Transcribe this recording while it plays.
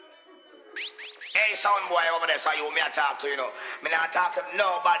Hey, sound boy over there, so you me I talk to, you know. Me not talk to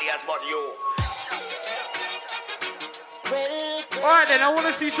nobody else but you. Alright then, I want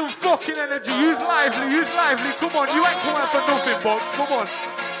to see some fucking energy. Use lively. Come on, you ain't coming for nothing, box. Come on.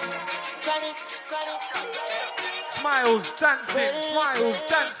 Smiles, dancing,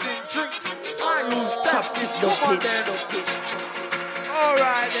 drinks, smiles, dancing. Come on then.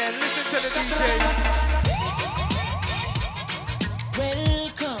 Alright then, listen to the DJ.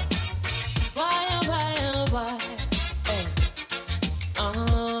 Welcome. Why?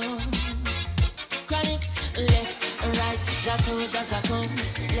 Chronics, left and right. Just a come,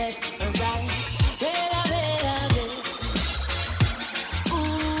 left and right.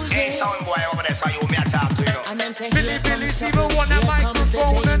 Hey, sound boy over there, so you me I talk to, you know. Billy, Steven want a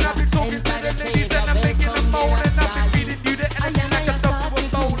microphone and I've been talking to the ladies and I'm making them moan and I've been feeding you the energy like a double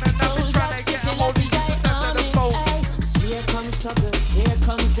bone and I've been trying to get a hold of you to the phone. Here comes trouble, here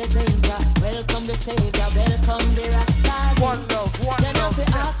comes the danger. Welcome the savior, welcome the Rasta. One love.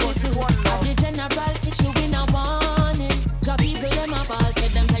 The general issue in a warning. Job evil them a fall,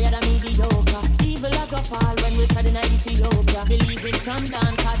 said them tired of mediocre. Evil a go fall when we try in Ethiopia. Believing from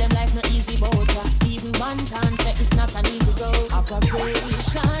down, cause them life no easy boat. Even one time said it's not an easy road.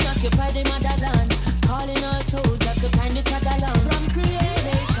 Operation, occupy the motherland. Calling all soldiers to find the along. From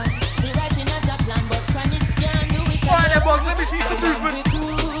creation, we writing a job plan, but chronics can't do it. Alright then, boys, let me see some movement.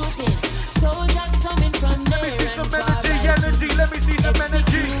 Soldiers coming from there. Let me see some energy. Let me see some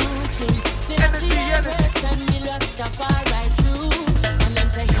energy. Energy. And then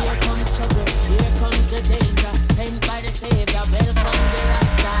say, here comes trouble, here comes the danger. Sent by the savior, welcome the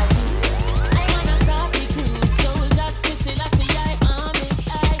Rasta. I wanna start the crew, soldiers, Selassie, I army.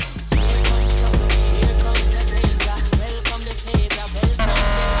 Here comes trouble, here comes the danger. Welcome the savior, welcome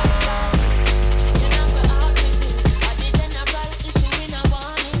the Rasta. You know for us to do, I did a general issue in a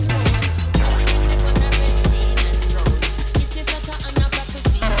warning. It is such an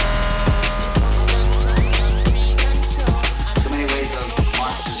prophecy.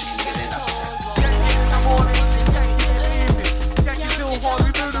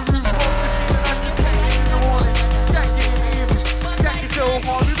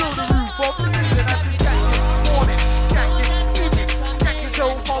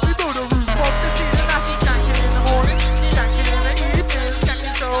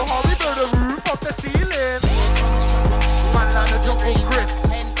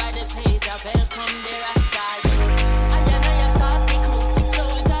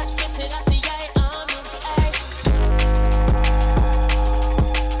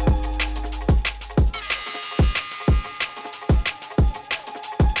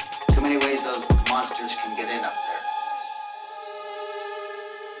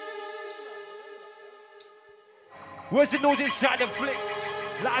 Where's the noise inside the flick?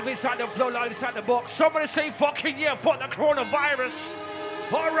 Live inside the flow, live inside the box. Somebody say fucking yeah, fuck the coronavirus.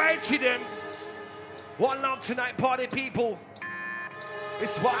 Alrighty then. One love tonight, party people.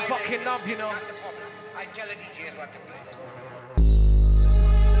 It's one fucking love, you know. I tell the DJs what to play.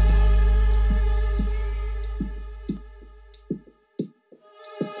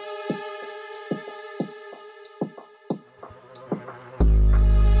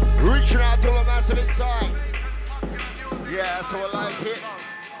 Reaching out to the massive inside. Yeah, so I like it.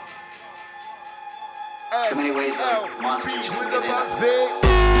 Too many ways monsters with the buzz bit.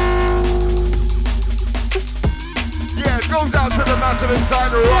 Yeah, it goes out to the massive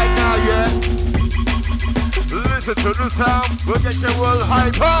inside right now, yeah. Listen to the sound, we'll get your world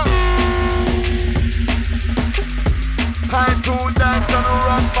hyper. Time to dance and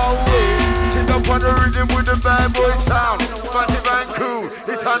run my way. Sit up on the rhythm with the bad boy sound. Massive and crew,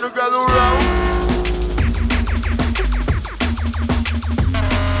 it's time to gather around.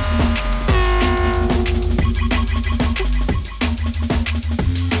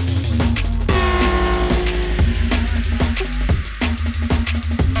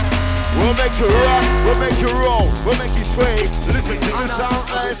 We'll make you rock, we'll make you roll, we'll make you sway. Listen to the sound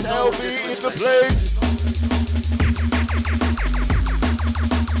as LV in the place.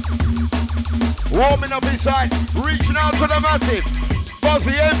 Warming up inside, reaching out to the massive. Buzz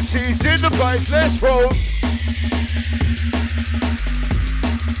the MC's in the place, let's roll.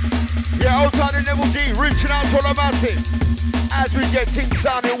 Yeah, old time in Neville G, reaching out to the massive. As we get things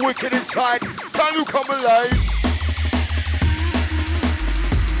sounding wicked inside, can you come alive?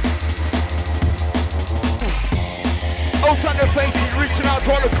 Old time the faces, reaching out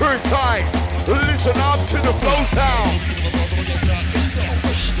to all the crew inside. Listen up to the flow sound.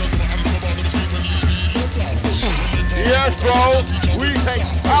 Yes, bro. We take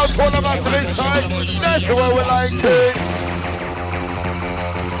out all the massive inside. That's the way we like it.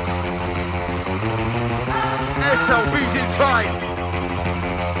 SLB's inside.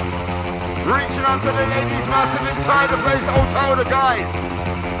 Reaching out to the ladies, massive inside the place. Old Town the guys.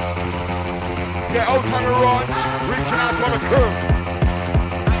 Yeah, Old Town the Ranch. Reaching out to the crew.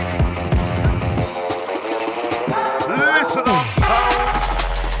 Listen up, sound.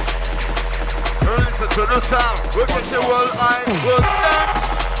 Listen to the sound. We'll get you all I will dance.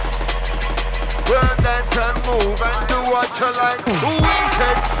 We'll dance and move and do what you like. Who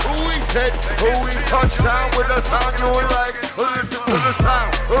we said, who we touch down with the sound you like. Listen to the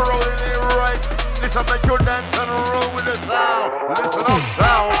sound, we're rolling it right. Listen, make you dance and roll with the sound. Listen up,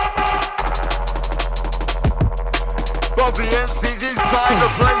 sound. Bobby MC's inside the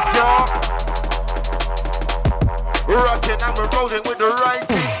place, y'all. Rocking and we're rolling with the right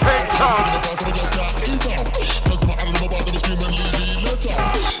intention.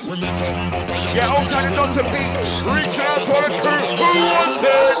 Yeah, all kind of Dr. P, reaching out to the crew. Who wants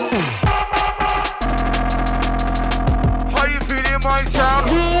it? How you feeling, my sound?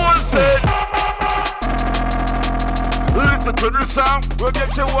 Who wants it? Listen to the sound. We'll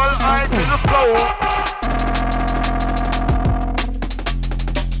get you all eyes in the flow.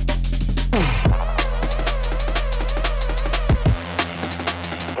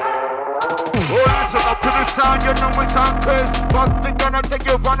 Listen up to the sound, you know we sound crazy. But they gonna take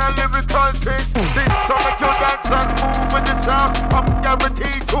you on a lyrical twist. This song make you dance and move with the sound. I'm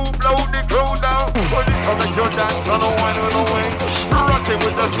guaranteed to blow the crew down. Well, this song make you dance and wine with the waves. Rocking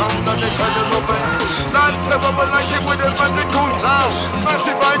with the sound and they call you the bass. Dance ever like it with the magical sound.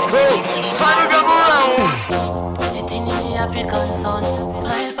 Massive and cool, try to get around. Sitting in the African sun,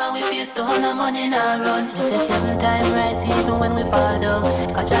 smile pa we face down, the money now run. We say 7 times rise even when we fall down.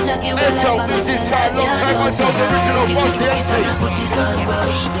 Cause Jaja give me life and we say life long time myself, original Bucky MC.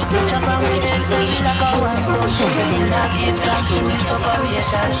 Switch up and we then play like a one tone. We still not give back to this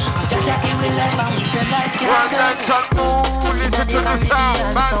operation. Jaja give me life and we say life can't one dance and move, listen to the sound.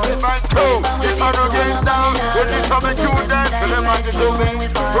 Massive and cool, it's on again down. When this song make you dance, so them man can do me.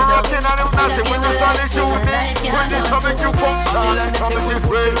 We're rocking on them massive when the sun is shooting. When this song make you function, this song make you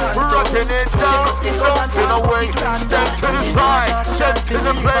sway. We're rocking it down, bouncing away. Step to the side, step to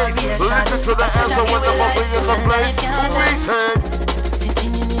the place. Listen to the answer when the bubble in the place. Who we said?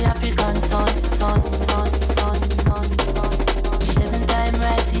 Sitting in the African sun. 7 times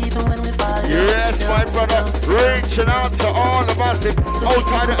rise even when we fall down. Yes, my brother, reaching out to all the massive old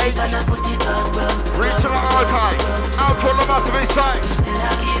kind of H. Reaching out all time, out to all the massive inside.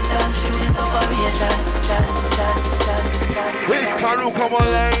 It's Taru come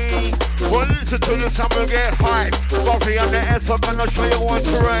along. Well, listen to this, I'm gonna get high. Buffy on the S, I'm gonna show you what's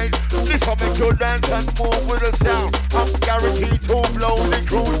right. This will make you dance and move with the sound. I'm guaranteed to blow the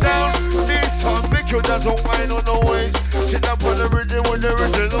crew down. This will make you dance and wine on the waist. Sit up on the rhythm with the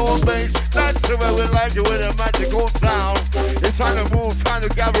original bass. That's the way we like it with a magical sound. It's time to move, time to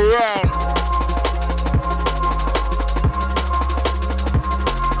gather around.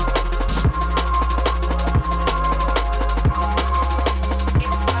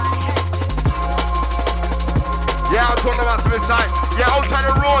 Yeah, I'm talking about some inside. Yeah, old time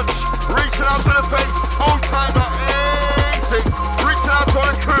to launch. Reaching out to the face. Old time to AC. Reaching out to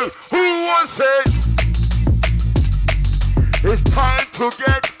the crew. Who wants it? It's time to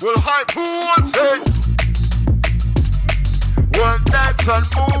get well hype. Who wants it? Well, dance and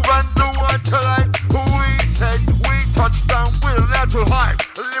move and do what you like. Who we said we touch down with a natural hype.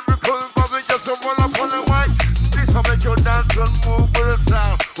 A lyrical bubble just a roll up on the mic. This will make you dance and move with a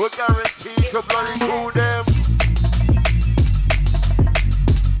sound. We're guaranteed to bloody through them.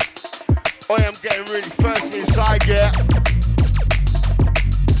 I am getting really thirsty inside, yeah.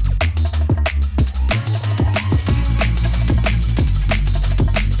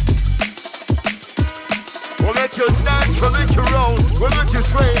 We'll make you dance, we'll make you roll, we'll make you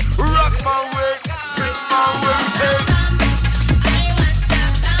sway. Rock my way, swing my way, hey.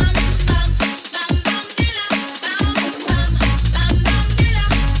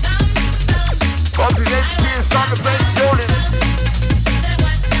 Bobby, let's see inside the place, rolling.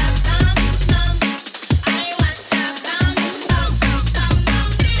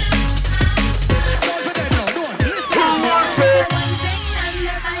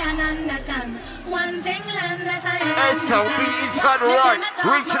 SLB inside the right,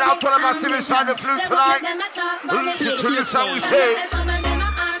 reaching out to the massive inside the flute tonight. Listen to the sound we say.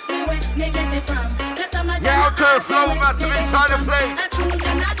 Yeah, out there, flow massive inside the place.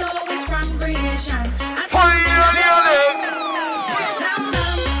 Holly, holly, holly.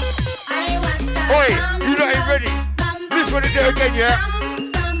 Oi, you not even ready? This one to do it again, yeah?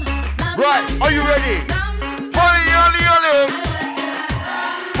 Right, are you ready? Holly, holly, holly.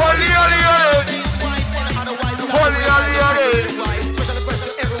 Holly, holly, holly. Holly,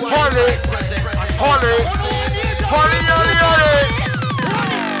 holly. Holly, holly, holly.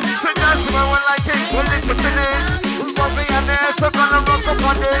 Sing that to me when like it, when it's a finish. We're bumping and there's a gonna rock up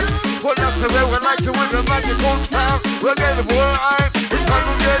on it. Well, that's the way we like it with the magical sound. We're getting the world eye, it's time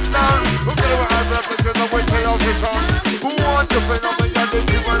to get down. We're getting the eyes up because the way they all get on. Who wants to play on the young and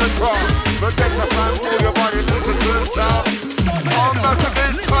give it a try? But get your man, move your body, listen to the sound. All massive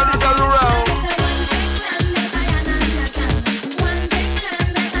is trying to get around.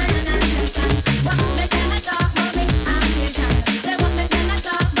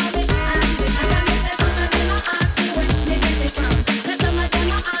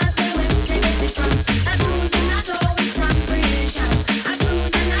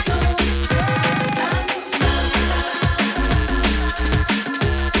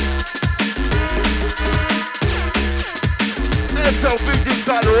 So big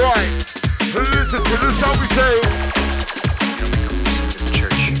inside the right. Listen to this, how we say.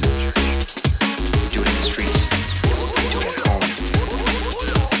 Church. Do it in the streets. Do it at home.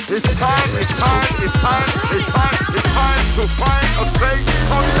 It's time to find a space.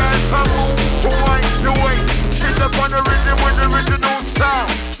 Come dance and move, wind the waist. Sit up on the rhythm with the original sound.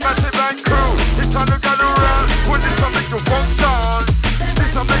 Massive and crew, it's time to gather around. With this will make you function.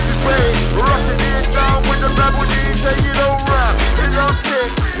 This will make you sway. Rocking it down with the rebel DJ, you don't rap. He don't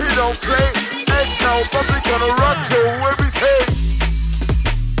skip, he don't play. X-Now, public gonna rock you every day.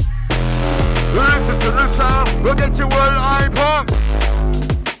 Listen to the sound, we'll get you all hyper.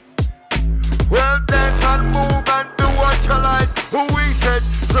 Well, dance and move and do what you like. Who we said,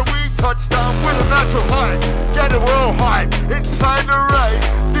 so we touch down with a natural high. Get the world high, inside the right.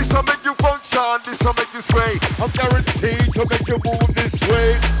 This'll make you function, this'll make you sway. I'm guaranteed to make you move this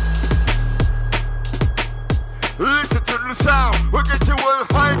way. Listen to the sound, we'll get you all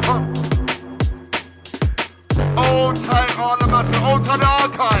hyper. Old time on the massive, old time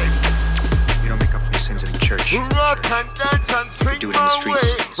archive. You don't make up for your sins in the church. Rock and dance and swing my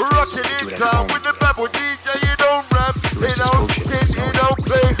way. Rocking it down with the Babble DJ. You don't rap, you don't skin, you don't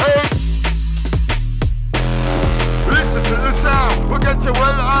play. Hey, listen to the sound, we'll get you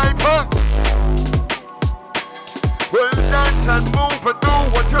well hyper. Well, dance and move and do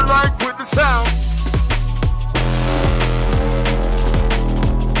what you like with the sound.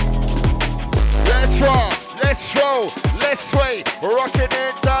 Let's rock, let's roll, let's sway. Rocking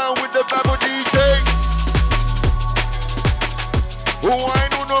it down with the Babble DJ.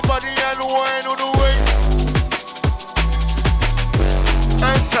 Wine on the body and wine on the waist.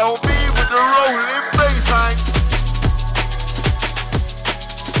 SLB with the rolling bassline.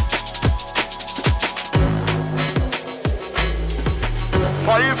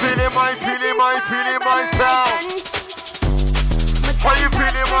 How you feeling my sound? How you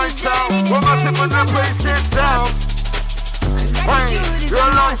feeling my sound? When I sit when the place gets down. Hey,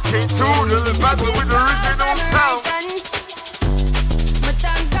 you're locked into the battle with the original sound. But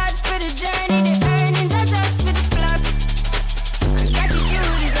thank God for the journey, the earnings are just for the plus. And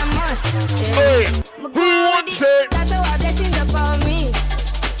gratitude is a must. Hey, who wants it? That's how our blessings upon me.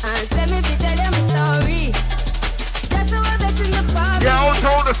 And send me to tell them a story. That's how our blessings upon me. Yeah, I'll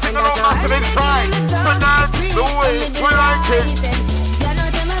tell the sing along massive inside. So that's the way we like it. Yeah, no,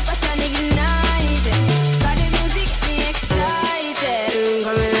 tell my passion ignited. Got the music get me excited.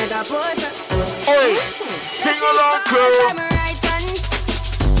 Coming like a potion. Oi, sing along crew.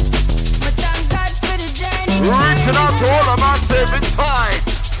 Reaching out to all the massive inside.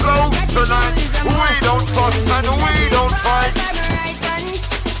 Flow tonight. We don't fuss and we don't fight.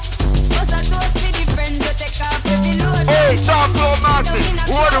 Hey, dance floor massive.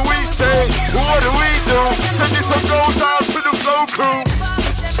 What do we say? What do we do? Send this one goes out to the flow crew.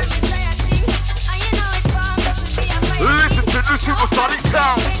 Listen to the supersonic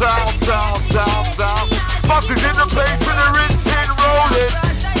sound. Buses in the place with the rinsing rolling.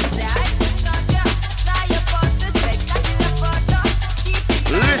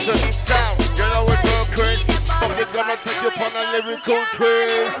 Listen, sound, you know it's so crazy, but they're gonna take you on a lyrical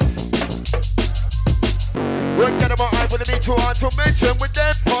twist. We're getting my eye with me to automation with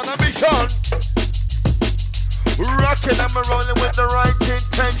them on a mission. Rocking and we're rolling with the right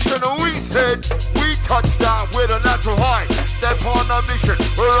intention. We said we touched down with a natural high. They're on a mission,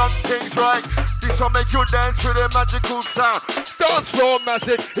 we're on things right. This will make you dance with a magical sound. Dance floor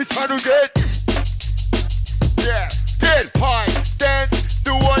massive, it's time to get. Yeah, get high, dance,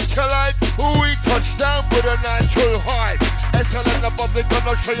 do what you like. We touch down with a natural high. SL and the public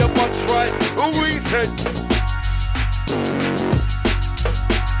gonna show you what's right. We said.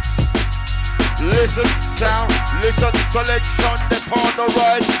 Listen, sound, listen, selection, they're on the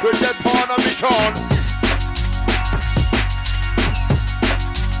right, with them on a mission.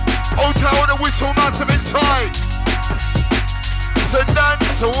 Out time with a whistle massive inside. So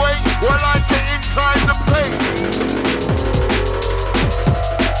dance away while I get inside the place.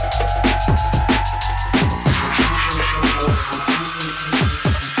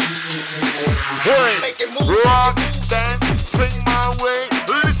 Hey, rock, dance, swing my way.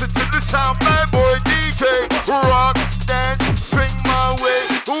 Listen to the sound, bad boy DJ. Rock, dance, swing my way.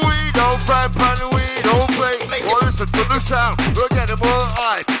 We don't rap and we don't play. Well, listen to the sound, look at them all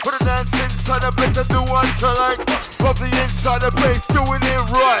eyes. Put a dance inside the place and do what you like. From the inside the place, doing it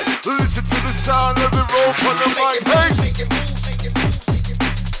right. Listen to the sound of the rope on the mic. Hey!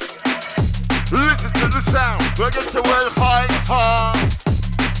 Listen to the sound, look at you well high, high.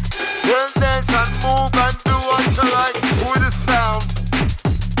 Well, dance and move and do what you like with the sound.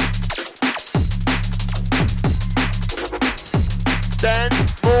 Dance,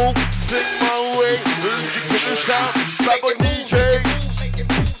 move, sing my way. Listen to the sound, like a DJ.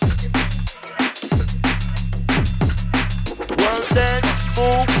 Well, dance,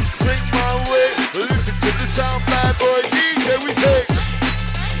 move, sing my way. Listen to the sound, bad boy DJ. We say.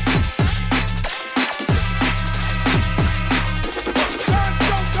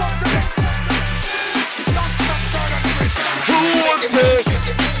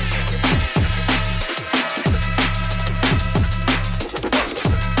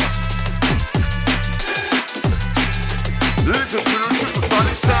 Listen to the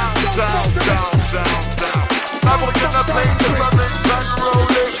supersonic sound. I'm in the place of a rinse and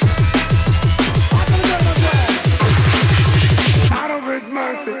rolling. Out of his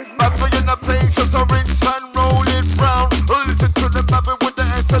mercy. I'm in the place of a rinse and rolling round. Listen to the baby with the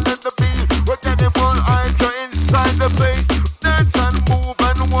S and the B. We're getting one eye, you're inside the face. Dance and move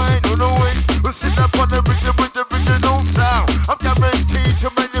and whine on the way. We'll sit up on the rhythm with the original sound. I'm guaranteed to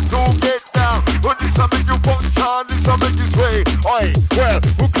make you don't get down. When it's something you won't charge, it's something you say. Oi, well,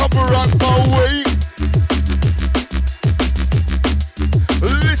 we'll come around my way.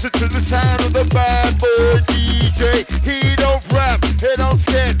 Listen to the sound of the bad boy DJ. He don't rap, he don't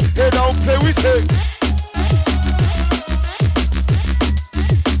skate, he don't play, we say.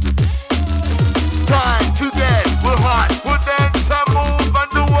 Time to get, we're hot, we'll dance and move and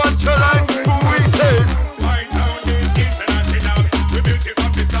do what you like, who we say. My sound is international, we built it from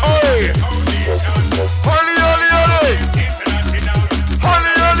the sound. Oi! Holly, holly, holly!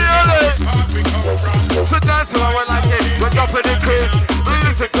 Holly, holly, holly! So dance around like it, we're dropping the craze.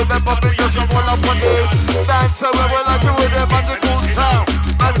 Listen to them up and just roll up on this. Dance around we like it with them on the cool sound.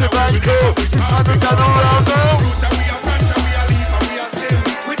 Massive and cool, it's time to get around now.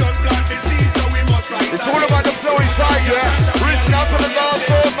 It's all about the flow inside, yeah. Reaching out to the dance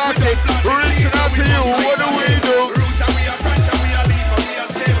floor, massive. Reaching out to you, what do we do?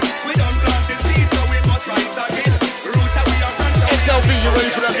 SLB, you ready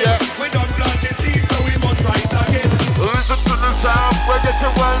for that, yeah? Listen to the sound, we get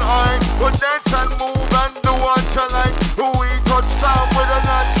you well high. We'll dance and move and do what you like. We touch down with a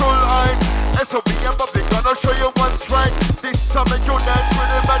natural eye. SLB and Bobby gonna show you what's right. This summer you dance with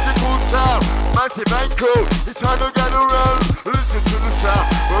a magical sound. Massive and cool, it's time to get around. Listen to the sound,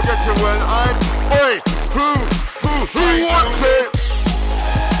 we'll get you well high. Oi, who wants it?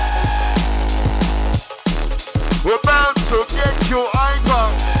 We're about to get you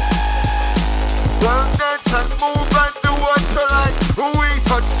hyper. Well, dance and move and do what you like. We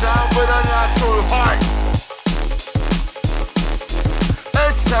touch down with a natural high.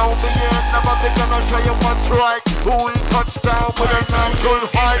 SLB and nobody gonna show you what's right. We touch down with a natural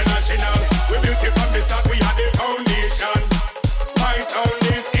high. International, we built it from the start, we had the foundation. My sound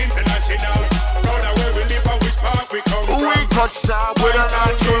is international. Proud of where we live and which part we come from. We touch down with a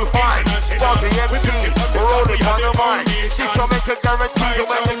natural high. Bobby MC, we're rolling on the mic. This will make a guarantee you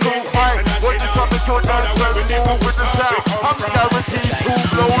when the cool high. When the summit you dance and move with the sound. I'm guaranteed to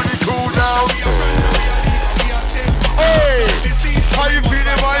blow the cool down. Hey, how you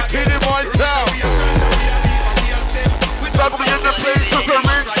feeling my sound? Bobby in the place of the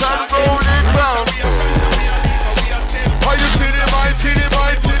rinse and rolling round. How you feeling my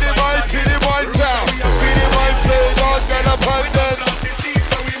sound? Feeling my flow, lost and abundance.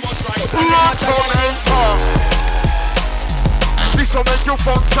 Locked on and talk. This'll make you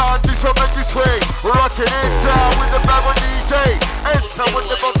function, this'll make you sway. Rocking it down with the Baba DJ. Essa with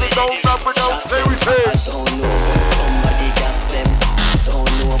the Bobby, don't rap without play, we say.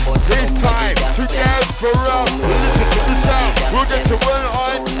 It's time to get for up. Listen to the sound. We'll get you well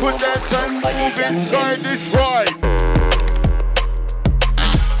high. Put that and move inside this ride.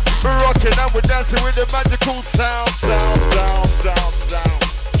 We're rocking and we're dancing with the magical sound.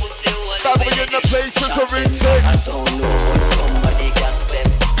 Family in the place to rinse it.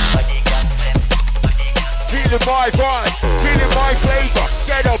 feeling my vibe, feeling my flavor.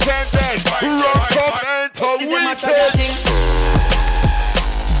 Get up and dance, rock up and talk weekend.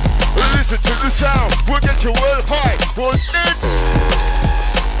 Listen to the sound, we'll get you well high. We'll dance,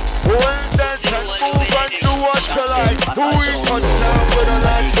 we'll dance and move and do what you like. We touch down with a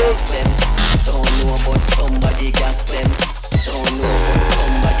light. Don't know about somebody gas them. Don't know about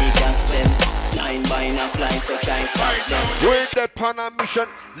somebody gas them. Line by a fly, so try stop them. We're the pan on mission,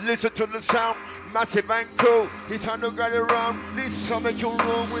 listen to the sound, massive and cool. It's time to get around. This summer you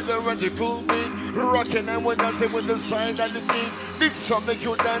roll with a radical beat. Rocking and we're dancing with the sign and the beat. This summer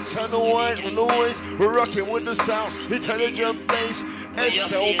you dance on the wine and the waist. We're rocking with the sound, intelligent bass.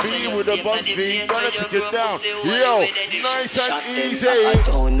 SLB with a buzz beat, gonna take it down. Yo, nice and easy. I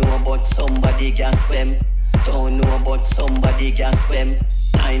don't know about somebody gas them. Don't know about somebody gas them.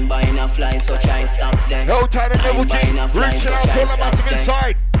 Line by a fly, so try stop them. Hell tight and level G, reaching out to the massive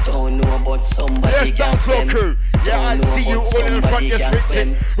inside. Don't know about somebody yes, dance floor crew. Yeah, I see you all in the front, yes,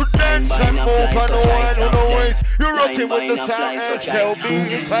 Richard. Dance and move on the wine on the waist. You're rocking with the sound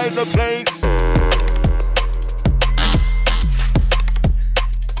SLB inside the place.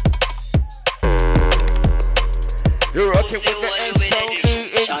 You're rocking with the SLB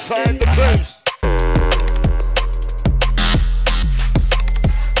inside the place.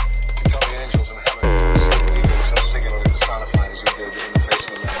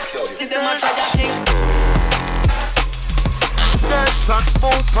 Dance and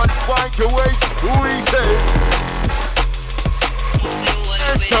move and wind your waist, we say.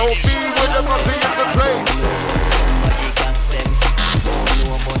 SLB with the puppy in the place.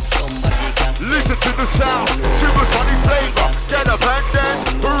 Listen to the sound, supersonic flavor. Get up and dance,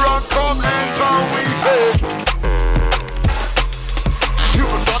 run from hands on we say.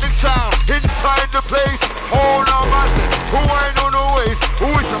 Supersonic sound inside the place. Hold on massive, wine on the waist. Who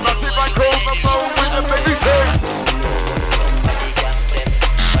is a massive microphone with the baby say.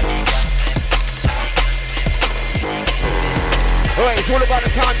 Alright, it's all about the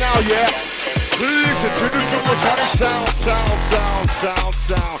time now, yeah? Listen to the supersonic sound.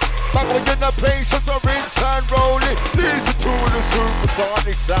 Back when you're in the place, it's a rinse and roll it. Listen to the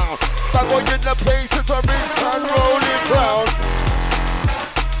supersonic sound. Back when you're in the place, it's a rinse and roll it round.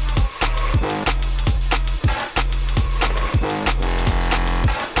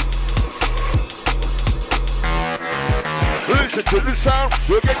 Listen to the sound,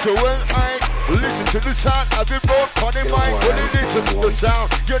 we'll get you well high. Listen to the sound, I've been both on the mind. When you listen to the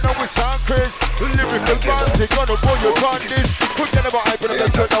sound, you know we sound crazy. Lyrical bands, they gonna blow your this. Forget about hype and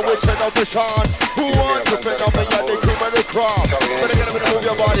make sure that we turn up the sound. Who wants to fit up and get the cream of the crowd? Better get up and move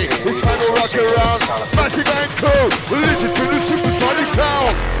your body, it's time to rock around. Massive and cool, listen to the supersonic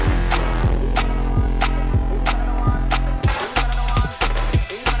sound.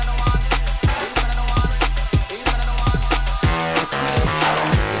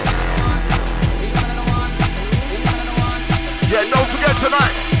 Yeah, don't forget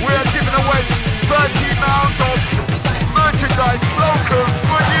tonight, we're giving away 13 pounds of merchandise, local,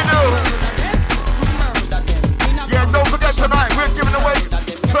 what do you know? Yeah, don't forget tonight, we're giving away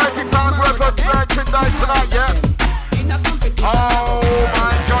 30 pounds worth of merchandise tonight, yeah? Oh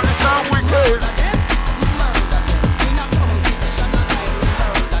my God, it sounds wicked.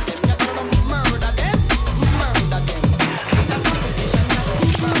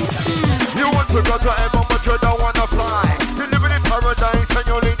 You want to go to heaven, but you don't want to fly. Paradise and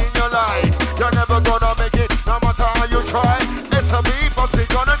you're leading your life. You're never gonna make it, no matter how you try. SLB, but they're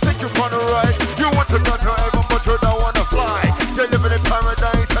gonna take you for the ride. You want to go to heaven, but you don't wanna fly. You're living in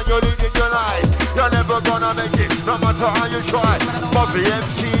paradise and you're leading your life. You're never gonna make it, no matter how you try. Bobby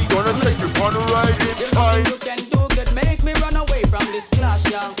MC gonna take you for the ride inside. You can do good, make me run away from this clash,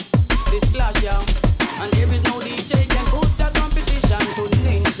 yeah. This clash, yeah. And there is no DJ can put that competition to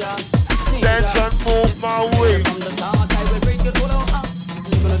ninja. Dance and move my way. From the start, I will bring you to the up.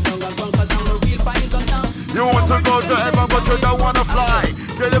 You want to go to heaven, but you don't want to fly.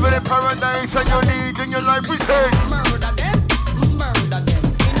 You're living in paradise and you're leading your life, we say.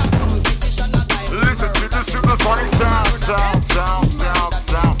 Listen to the supersonic sound.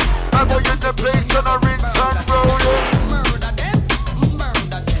 I'm going to the place and I rinse and roll it.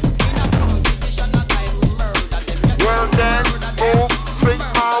 Well then, move, swing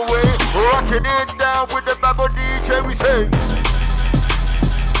my way. Rocking it down with the Babo DJ, we say.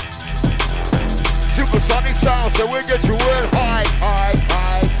 Supersonic sound, so we'll get you real high.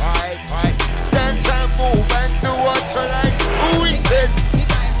 Dance and move and do what you like. Who is it?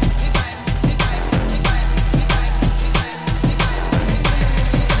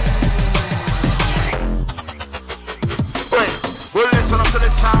 Wait, we'll listen up to the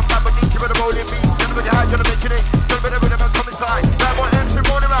sound. Babo DJ with the body beat. Gonna make it high, gonna make it. Celebrate the rhythm and come inside. That one empty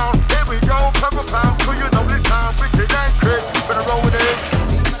running around. Here we go, pepper pound. So you know this time, wicked and crit. Better roll with it.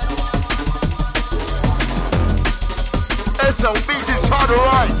 SLB's inside the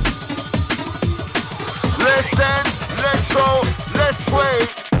right. Let's dance, let's roll, let's sway.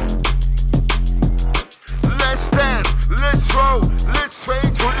 Let's dance, let's roll, let's sway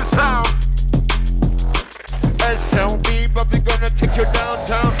to the sound. SLB, but we're gonna take you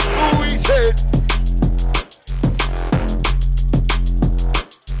downtown. Who we said?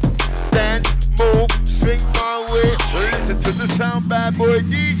 Dance, move, swing my way. Listen to the sound, bad boy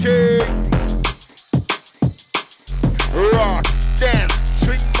DJ. Rock, dance,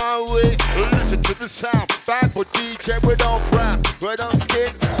 swing my way. Listen to the sound, bad boy DJ. We don't rap, we don't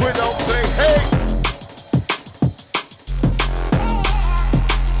skip, we don't play. Hey!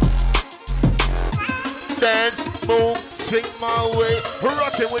 Dance, move, swing my way.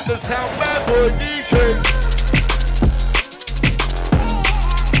 Rockin' with the sound, bad boy DJ.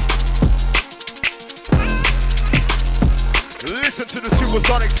 Listen to the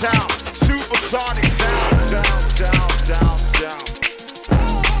supersonic sound. Supersonic sound, sound, sound, sound, sound.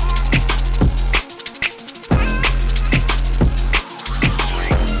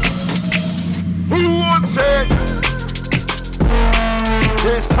 Who wants it?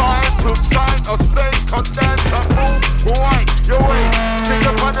 It's time to sign a space, come dance and move. Right, your way. Sing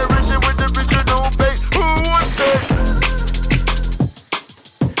up on the rhythm with the original bass. Who wants it?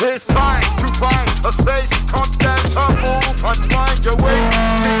 It's time to find a space, come dance and move and find your way.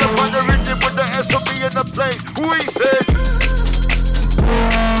 Sing up on the rhythm with the SOB in the place. We said,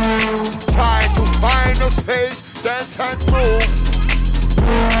 time to find a space, dance and move.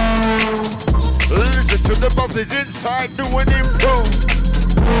 Listen to the bubbles inside, doing improve.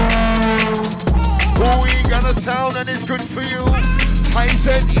 We got a sound and it's good for you. Highs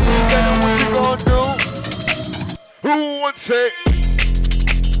and ease and what you gonna do? Who wants it?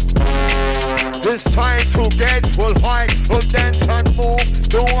 It's time to get full high, we'll dance and move,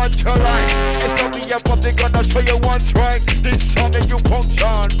 do what you like. It's only a public gonna show you what's right. This song that you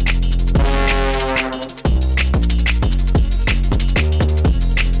function.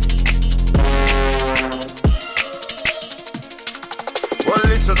 Well,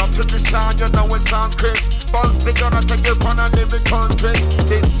 listen up to the sound, you know it's on Chris. Buzz big gonna take you on a living country.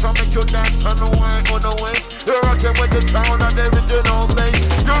 This song make you dance on the wine on the waist. You're rocking with the sound and the original bass.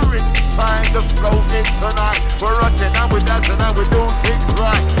 You're inside the flow tonight. We're rocking and we're dancing and we do things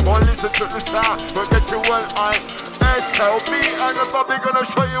right. Well, listen to the sound, we'll get you well high. SLB and the Bobby gonna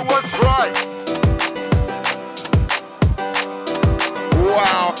show you what's right.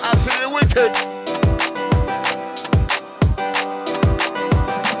 Wow, absolutely wicked.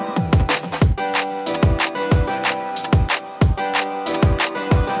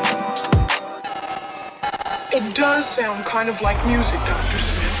 It does sound kind of like music, Dr.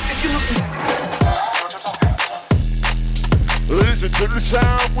 Smith, if you listen to the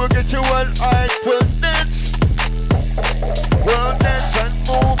sound, we'll get you well high. We'll dance and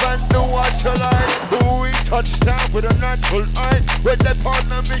move and do what you like. We touch down with a natural eye. With the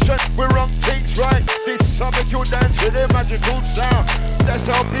partner mission, we run things right. This summer you dance with a magical sound. That's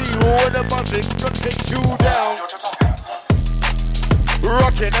how people in the music can take you down.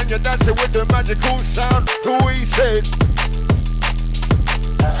 Rocking and you're dancing with the magical sound. Who we said?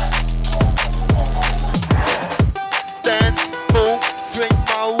 Dance, move, swing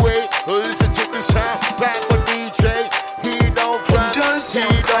my way. Listen to the sound. Back with DJ. He don't clap, he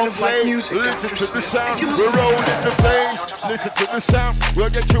don't play. Like listen to the sound. We're rolling the place. Listen to the sound.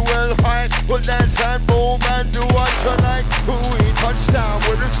 We'll get you well high. We'll dance and move and do what you like. Who we touch down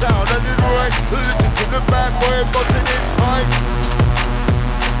with the sound and it's right. Listen to the bad boy buzzing inside.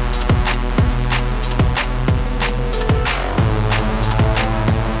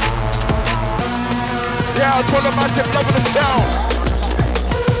 Yeah, I told them I said love the sound.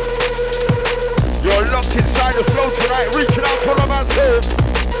 You're locked inside the flow tonight, reaching out to them I said.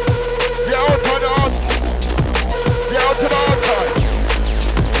 Yeah, out to the art. Yeah, out to the archive.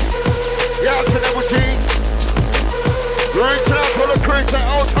 Yeah, out to Level G. Reaching out to the Chris and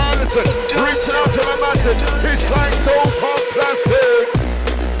out to Allison. Reaching out to the message. It's like dope on plastic.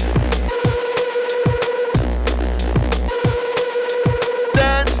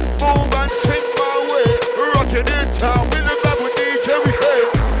 Dance, move and sing my way. Rockin' in town, in the back with DJ, we say.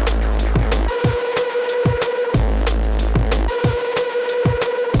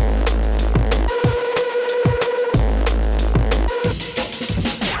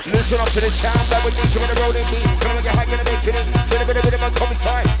 Listen up to the sound, that with DJ on the road and beat. Gonna get high, gonna make it in. Send a bit of it in my comment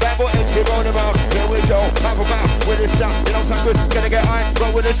side. That boy empty round about. Here we go, talk about with the the sound. You know time good, gonna get high,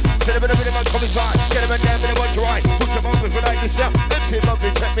 roll with this. Send a bit of man come inside. Get him and down, bit of watch right. Put your mouth if you like this sound. Empty love me,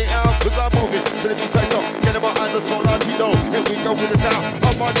 check me out, cause I'm moving. To the beat side, so get him behind the soul, I'll know. Here we go with the sound.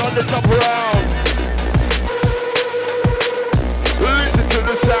 I'm on the jump around. Listen to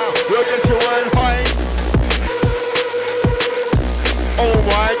the sound, we'll get you one high. Oh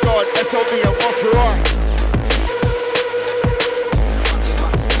my God, SOB and what's right?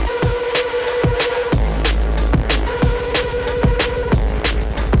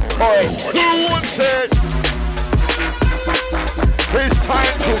 Alright, who wants it? It's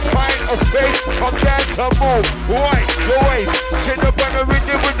time to find a space, come dance and move. Right, the waist, sit up on the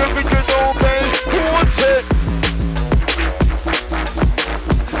rhythm with the original bass. Who wants it?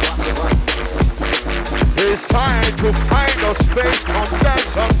 It's time to find a space, come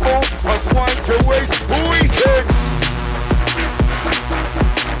dance and move, unwind your waist. Who is it?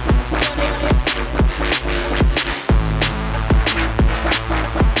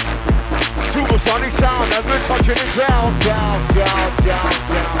 Supersonic sound as we're touching it down, down, down, down,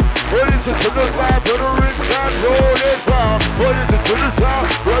 down. Well, listen to the vibe, put a rinse and roll it round. Well, listen to the sound,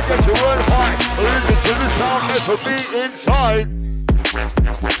 we'll get you one high. Listen to the sound, this will be inside.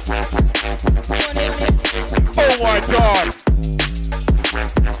 Oh my God.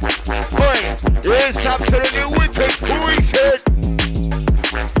 Wait, it's absolutely wicked. Who is it?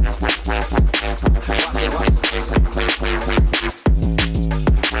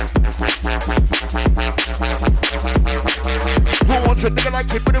 Who wants a nigga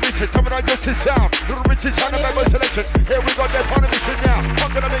like it with a mission? Tell me that this is sound. Little Richard sound of my selection. Here we got that part of mission now.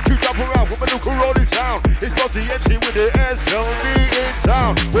 I'm gonna make you jump around with my local rolling sound. It's Bossy MC with the SLB in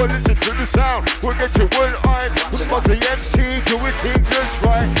town. Well, listen to the sound. We'll get you one eye. With Bossy MC, doing things just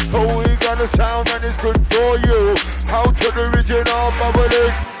right. Oh, we got a sound and it's good for you. How to the original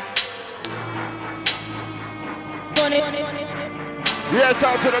bubbling. Yes,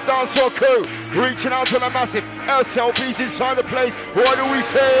 out to the dance floor crew, reaching out to the massive SLBs inside the place. What do we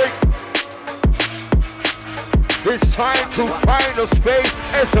say? It's time to find a space.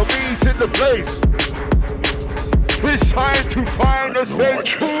 SLBs in the place. It's time to find a space.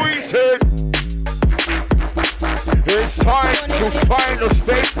 Who is it? It's time to find a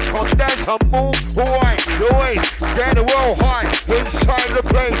space. Come dance and move. Right, the waist, get the world high inside the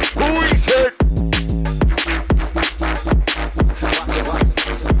place. Who is it?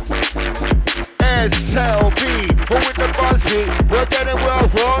 SLB, who with the buzzbeat, we're getting well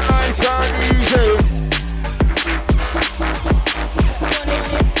for nice and easy.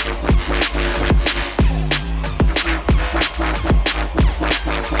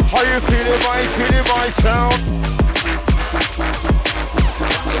 How you feeling my sound?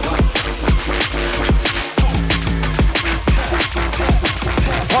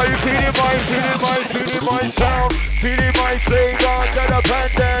 How you feeling my sound? Feeling my flavor, get up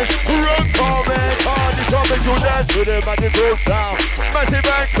and dance. Run, come and on, it's all make you dance to the magical sound. Massive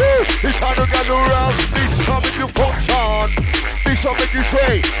and cool, it's time to gather around. This is how make you function. This is how make you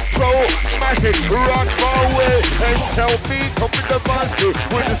sway. Flow, massive, rock my way. SLB, come with the basket,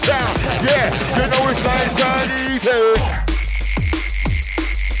 with the sound. Yeah, you know it's nice and easy.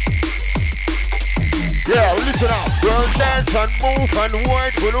 Yeah, listen up. We'll dance and move and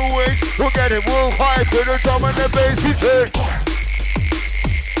wind for the waist. We'll get it real high for the drum and the bass. We say.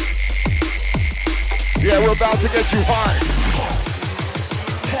 Yeah, we're about to get you high.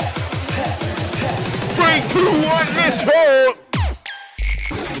 3, 2, 1, let's go.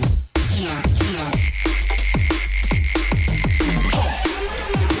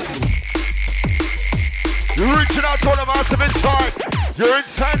 You're reaching out to all the massive inside. You're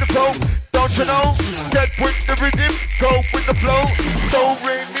inside the flow. Don't you know? Get with the rhythm, go with the flow. Don't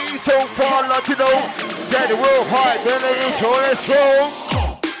bring me so far like you know. Get it real high, then it is so let's roll.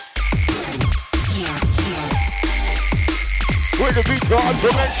 With the beat hard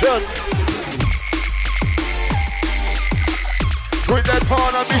to mention. With that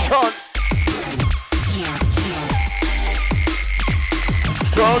part of mission.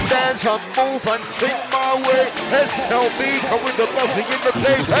 Go dance and move and swing my way. SLB, come with the buzzing in the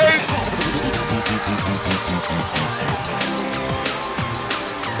place. Hey!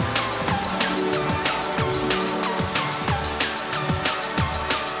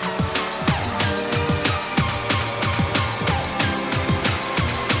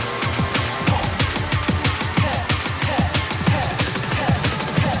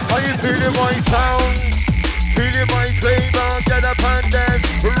 Are you feeling my sound? Feeling my flavor? Get up and dance.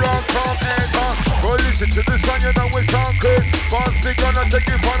 Rock, come and on. Go listen to the song, you know it's all good. Boss big gonna take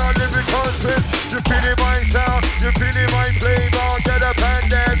you for a lyrical trip. You feeling my sound? You feeling my flavor? Get up and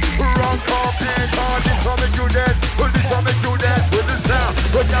dance. Rock, come and on. This will make you dance.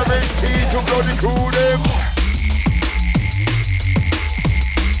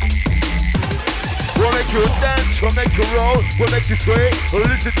 make you roll, we'll make you sway.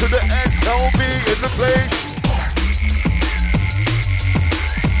 Listen to the SLB in the place.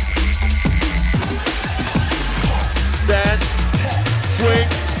 Dance, swing.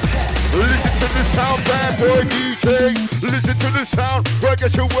 Listen to the sound, bad boy DJ. Listen to the sound, where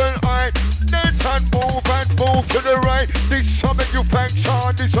get you well, I dance and move to the right. This will make you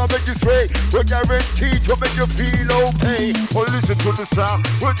function, this will make you sway. We're guaranteed to make you feel okay. Or listen to the sound,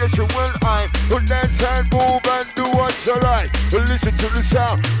 we'll get you well, I will dance and move and do what you like. Listen to the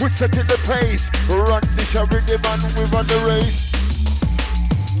sound, we're setting the pace. Run this rhythm and we run the race.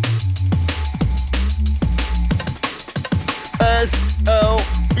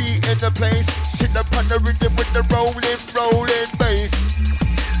 SLB in the place. Sit up on the rhythm with the rolling bass.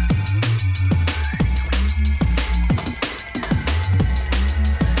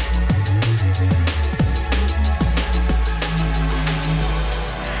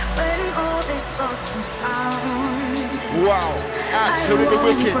 Wow, absolutely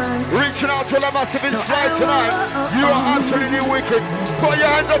wicked. Reaching out to the massive inside tonight. You are absolutely wicked. Put your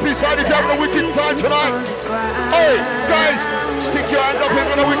hands up inside if you're having a wicked time tonight. Hey, guys, stick your hands up if you're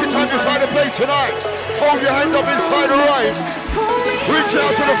having a wicked time inside the place tonight. Hold your hands up inside the right. Reaching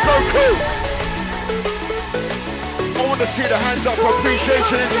out to the flow crew. I want to see the hands up for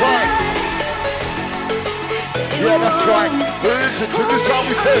appreciation inside. Yeah, that's right. Listen to the sound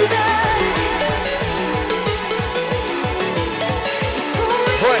we say.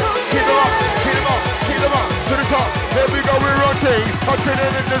 Right, keep them up, to the top. Here we go, we rotate, touching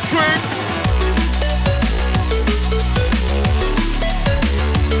in the swing.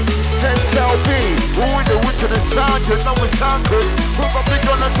 SLB, who in the wind to the sound, you know it's sound Chris. Probably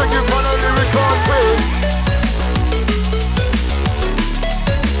gonna take you on a lyrical twist.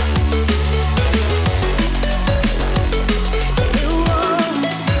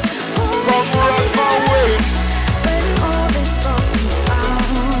 Come rock my way.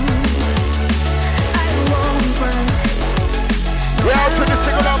 We're out to the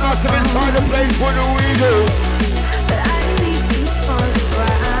single out massive inside the place. What do we do?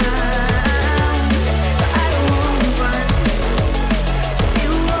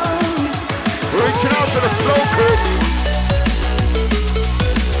 Reaching out to the flow crew.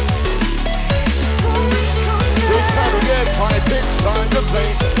 This time we get pipe inside the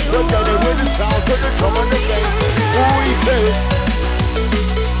place. We're getting with the sound to the drum and the bass. Who we say?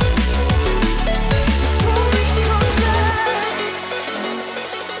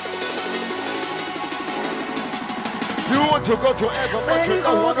 You want to go to heaven, but you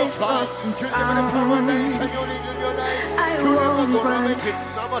don't want to fly. You live in a paradise and you live in your life. You never gonna make it,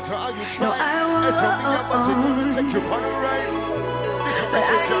 no matter how you try. It's only your body gonna take you on a ride. This will make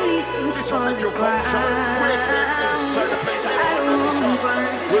you jump, this will make you function. We're here inside the place,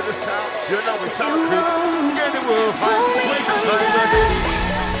 with the sound, you know it's sound Chris. Get the world high, wait inside the hits.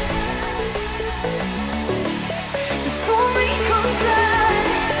 Just pull me closer.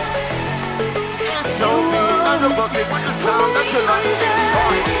 Show me the bucket with the sound that you like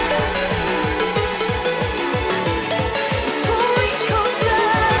inside. Just pull me closer.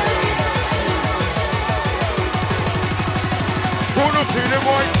 Wanna feel the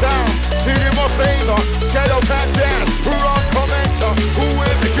white sound, feeling my flavor. Get up and dance, rock commenter. Who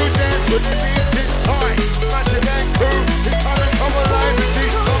will make you dance with the beats inside? Magic and crew, it's time to come alive.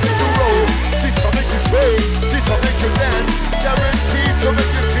 This something to roll, this something to sway, this something to dance. Guaranteed to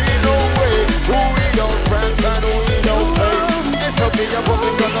make you feel no way. Who we don't brand and we don't play. It's okay, I'm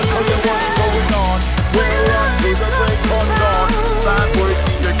probably gonna show you what's going on. We're on to the break on dawn. Bad boy,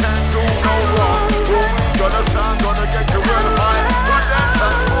 you can't do no wrong. Who we gonna sound, gonna get you real high. But dance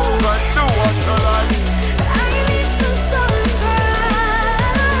and move and do what you like. I need some sunrise.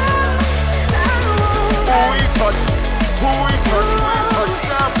 Who we touch,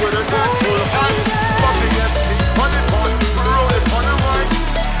 snap with a natural high. Bobby MC, on the point, roll it on the right.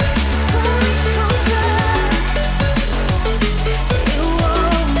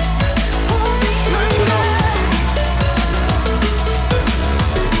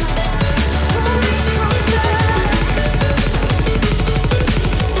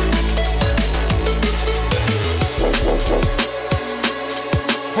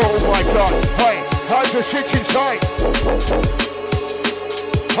 Oh my God, hey, how's your switch inside?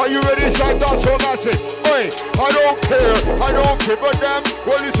 Are you ready inside dance so massive? Hey, I don't care but damn.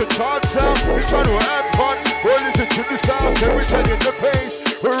 Well listen to our sound, we're trying to have fun. Well listen to the sound, then we set in the pace.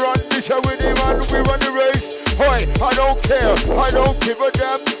 We run the show with him and we run the race. Hey, I don't care but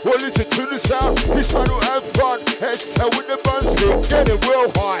damn. Well listen to the sound, we're trying to have fun. Heads down with the buzz speak, getting real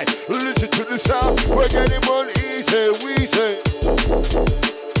high. Listen to the sound, we're getting on easy, we say.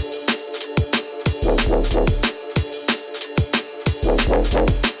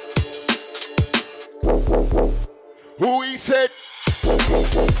 Who he said?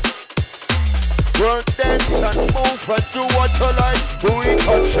 Run, dance and move and do what you like. Who he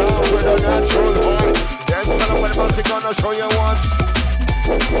touch out with a natural heart. Yes, tell him what about gonna show you once.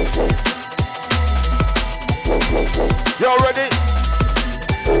 Y'all ready?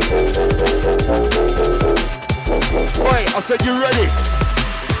 Wait, I said you ready?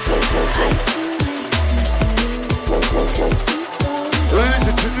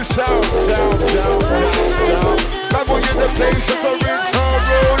 Listen to the sound. Come on, in the place of the return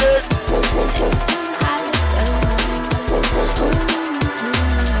rolling.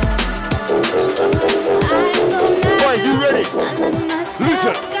 Wait, you ready?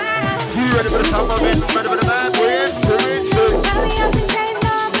 Listen. You ready for the sound of it? Ready for the man? We're in.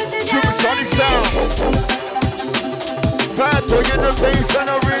 Supersonic sound. Bad boy in the place and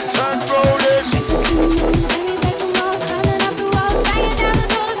a return rolling.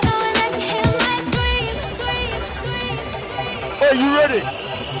 Are you ready?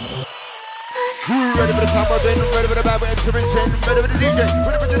 You ready for the sound of it? Ready for the bad boy entering sin? Ready for the DJ?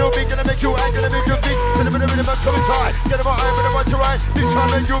 Ready for the new beat? Gonna make you act, gonna make you think. Send a bit of rhythm and come inside. Get them out, but I want you right. This time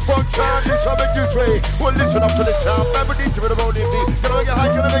make you function, this time make you sway. Well, listen up to the sound. Bad boy needs to be the only beat. Gonna make you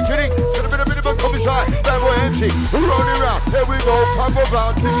high, gonna make you think. Send a bit of rhythm and come inside. Bad boy MC, rolling around. Here we go, pop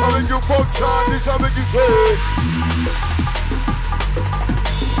around. This time make you function, this time make you sway.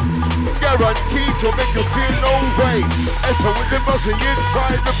 Guaranteed to make you feel no way. Essa with the muscle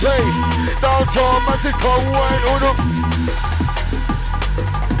inside the place. Dance all massive wine on them.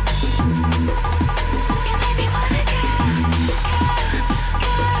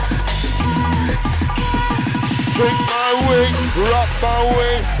 Swing my way, rock my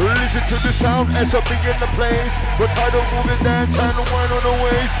way. Listen to the sound as I begin the place. We're tired of moving, dance and wine on the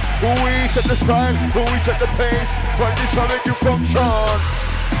waist. Who we set the style, who we set the pace. But this will make you function.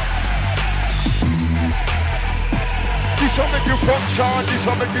 This will make you function, this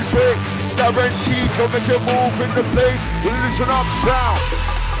will make you sway. Guaranteed to make you move in the place. Listen up, sound.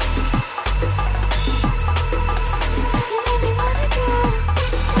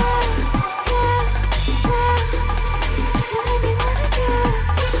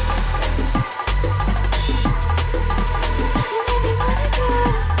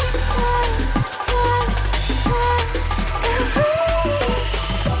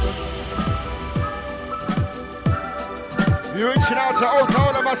 You're reaching out to all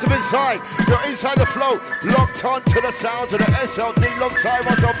town and massive inside. You're inside the flow, locked on to the sounds of the SLD, alongside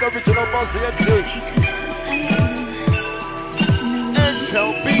myself, the original boss, BMG.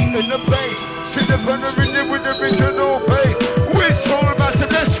 SLB in the bass, sit up on the rhythm with the original bass. Whistle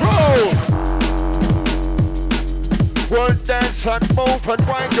massive, let's roll. World dance and move and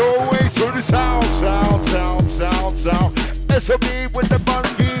wind your way through the sound. SLB with the bun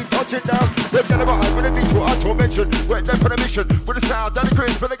beat, touch it down. They've got a vibe with a beat for auto mention. We're there for the mission with the sound and the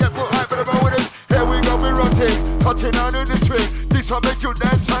crisp. But they get full hype with the with it. Here we go, we're rocking, touching on in the swing. This will make you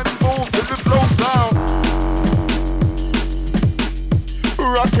dance and move to the flow sound.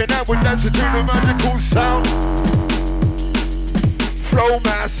 Rocking out with dancing to the magical sound. Flow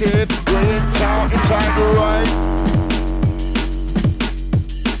massive, we're in town, inside the ride.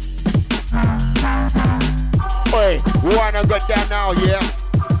 Oi, wanna get down now, yeah?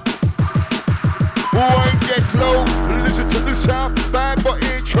 Wine get low, listen to the sound. Bad boy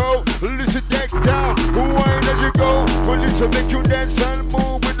intro, listen deck down. Wine as you go, well listen make you dance and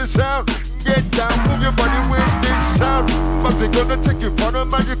move with the sound. Get down, move your body with this sound. But they're gonna take you on a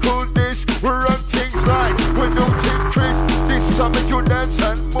magical dish. We run things like we don't take tricks. This is how make you dance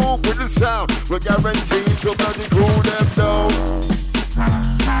and move with the sound. We're guaranteed to bloody cool them down.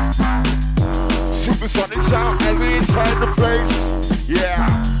 Supersonic sound as we inside the place. Yeah.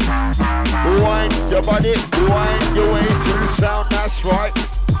 Wind your body, wind your way through the sound, that's right.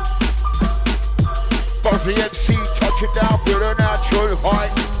 Bossy MC, touch it down with a natural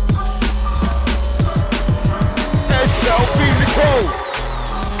height. SLB, let's go.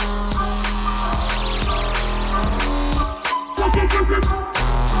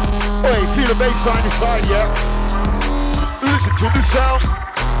 Hey, feel the bass line inside, yeah? Listen to the sound.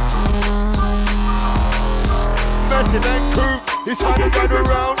 Massive and crew, it's how to get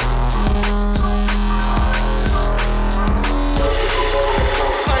around.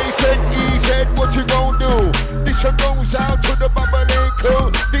 I said, what you gon' do? This one goes out to the bubbling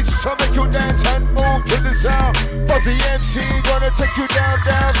crew. This is how make you dance and move to the sound. Bossy MC gonna take you down.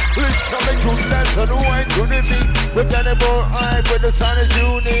 This is how make you dance and wine to the beat. With animal eye, where the sound is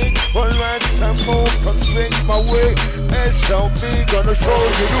unique. One dance and move, can swing my way. SLB gonna show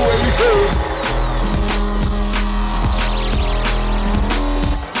you the way you do.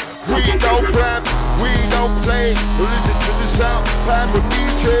 no prep, we don't play. Listen to the sound, plan with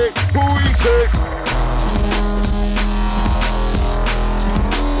DJ, who is it?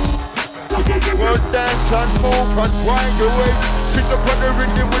 Well, dance and move and wind your way. Sit up on the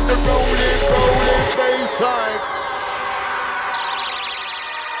rhythm with the rolling bassline.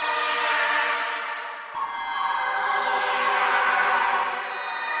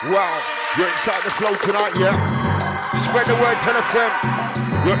 Wow, you're inside the flow tonight, yeah? Spread the word, tell a friend.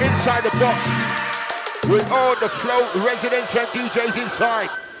 You're inside the box with all the flow residents and DJs inside.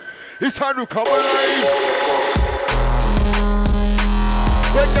 It's time to come alive.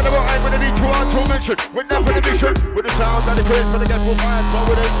 We're gonna go I'm gonna be true on to mention. We're not for the mission. With the sound and the craze for the get full fire. So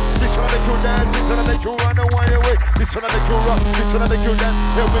with this, this one make you dance, this one make you run away away. This one make you rock, this one make you dance.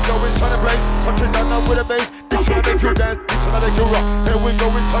 Here we go inside the play, touch it down with the bass. This one make you dance, this one make you rock. Here we go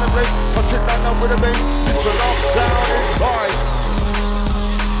inside the play, touch it down with the bass. This one up, down, inside.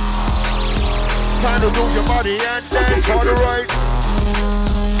 Time to move your body and dance on the right.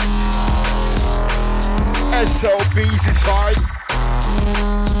 SLB's inside.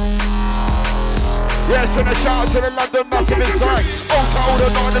 Yes, and a shout out to the London Massive inside. Also, all the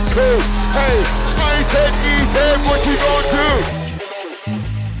London crew. Hey, I said easy, what you gonna do?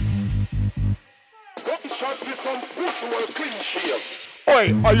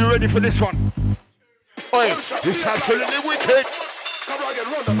 Oi, are you ready for this one? Oi, this is absolutely wicked.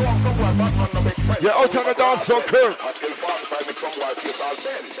 Yeah, out on the dance so cool.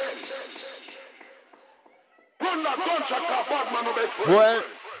 Well,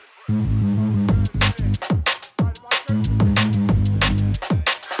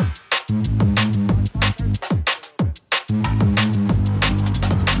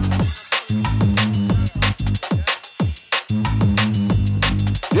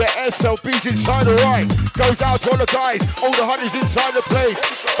 SLB's inside the right, goes out to all the guys, all the honeys inside the place.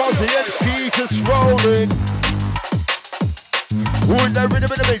 Buzz the MC's just rolling. With that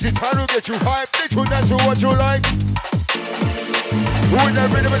rhythm and the bass, it's time to get you hyped. Literally dance to what you like. With that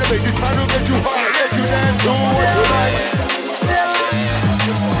rhythm and the bass, it's time to get you hyped. Let you dance to what you like.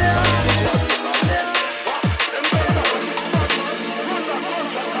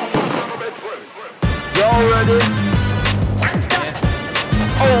 Y'all ready?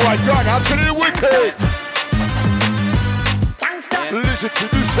 Oh my God, absolutely wicked! Listen to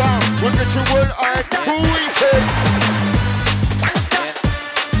the sound, we'll get you one eye, who is it?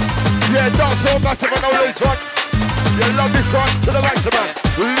 Yeah, dance all massive and all this one. You love this one to the maximum.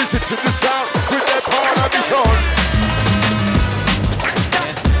 Listen to the sound with their power and this on.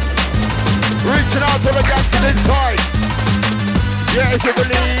 Reaching out to the gangsters inside. Yeah, if you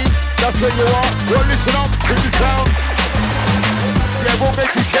believe, that's where you are. Well, listen up to the sound. Yeah, we'll make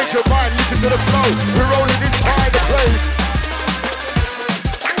you change your mind. Listen to the flow. We're rolling inside the place.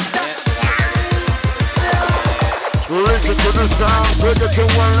 Listen to the sound. We're getting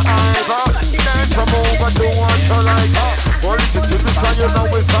one eye. Dance a move and do what you like. Well, listen to the sound. You know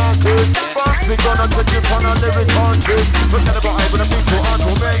it's all good. But we're gonna take you on a living country. Forget about I wanna be to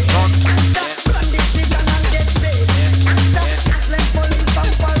automation.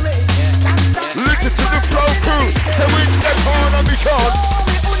 Listen to the flow crew. So we get on a mission.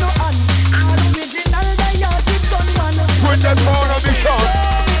 Put that on a mission.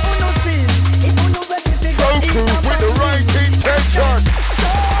 Flow crew with the right intention.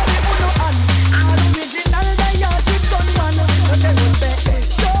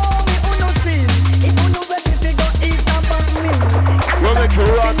 We'll make you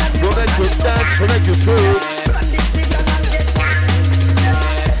run, we'll make you dance, we'll make you move.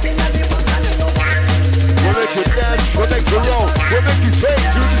 We'll make you dance, we'll make you roll, we'll make you sway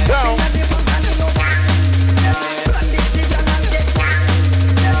to the sound.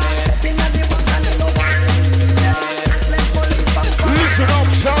 Listen up,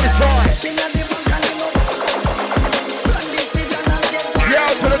 sound inside. Yeah,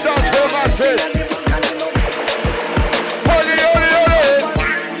 to the dance floor, massive.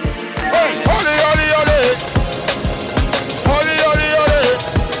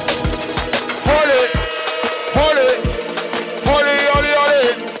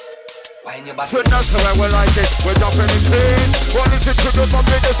 So that's the way we like it, we're jumping in peace. Well, listen to the bump,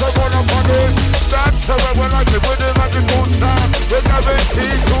 there's a one up on it. That's the way we like it, with the magic moon sound. We're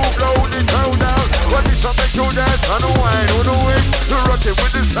guaranteed to blow the town down. When it's up, make you dance, on the wine, on the wing. You're rocking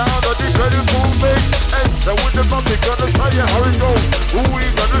with the sound of the credit movement. And so with the bump, we're gonna show you how it goes. We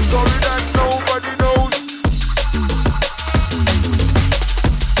got a story that nobody knows.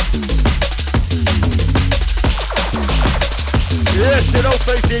 Yes, you know,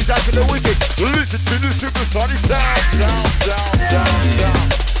 face after the wicked. Listen to the supersonic sound.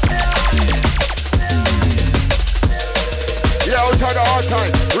 more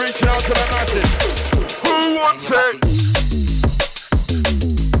time. Reaching out to the masses. Who wants it?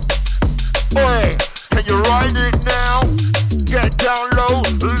 Oi, can you ride it now? Get down low,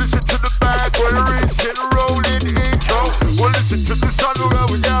 listen to the back while we're rinsing, rolling intro. Well, listen to the sound where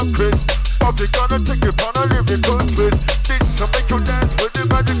we are, Chris. Bobby gonna take you on a lyrical twist. This will make you dance with the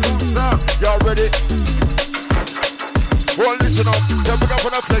magical sound. Y'all ready? Well, listen up, then we go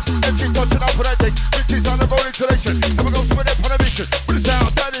for the flex. And she's touching up for that dick. This is on the rolling selection. And we go swing up on a mission. With the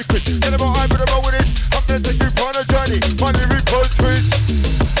sound, that is quick. Get them all high with the roll with it. I'm gonna take you on a journey. On the lyrical twist.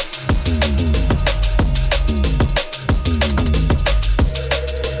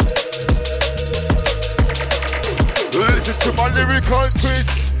 Listen to my lyrical twist.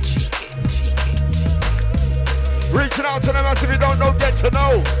 Reaching out to them as if you don't know, get to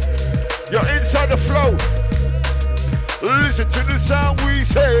know. You're inside the flow. Listen to the sound we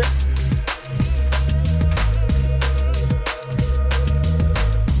say.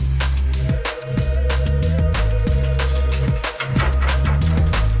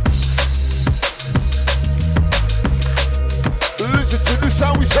 Listen to the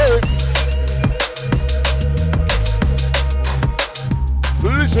sound we say.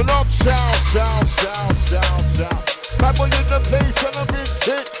 Listen up, sound. Bad boy in the place and I'm in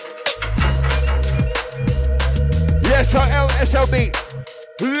it. Yes, SLB.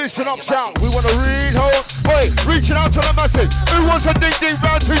 Listen up, sound. We want to read home. Wait, reaching out to the masses. Who wants a ding ding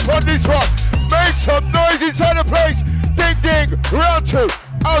round two on this one? Make some noise inside the place. Ding ding, round two.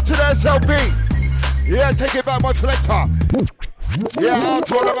 Out to the SLB. Yeah, take it back, my selector. Yeah, out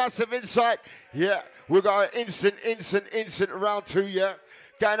to all the massive inside. Yeah, we got an instant round two, yeah.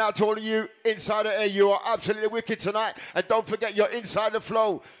 Going out to all of you inside the air. You are absolutely wicked tonight. And don't forget you're inside the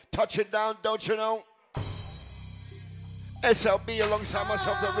flow. Touch it down, don't you know? SLB alongside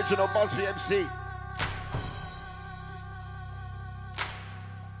myself, the original Busby MC.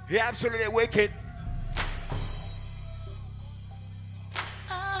 You're absolutely wicked.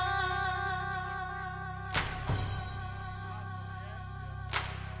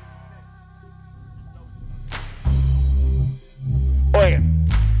 Oi.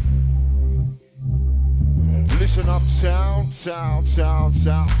 Listen up, sound.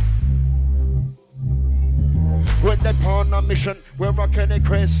 When they're on a mission, we're rocking it,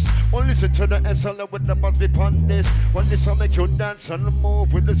 Chris. Well, listen to the SL with the Busby pun this. When this will make you dance and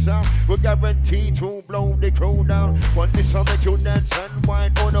move with the sound, we're guaranteed to blow the crew down. When this will make you dance and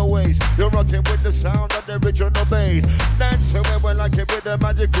wind on the ways, you're rocking with the sound of the original bass. Dance where we like it with the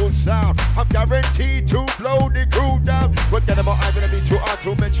magical sound. I'm guaranteed to blow the crew down. We're getting more, I'm gonna be too hard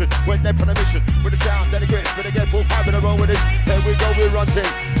to mention. When they're on a mission with the sound, then again, gonna get full 5 in a row with this. Here we go, we're running.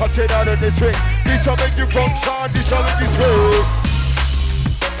 Touch it out of this ring. This will make you function. This will make you swing.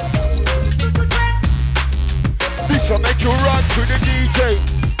 This will make you run to the DJ.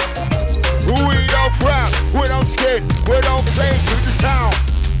 We don't rap, we don't skate, we don't play to the sound.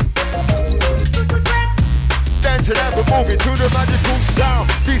 Dancing and we're moving to the magical sound.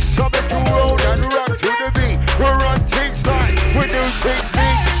 This will make you roll and rock to the beat. We run things like we do things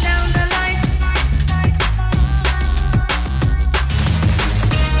neat.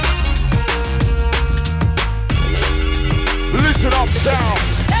 Listen up, sound.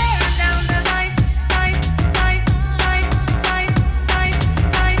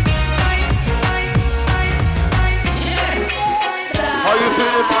 Are you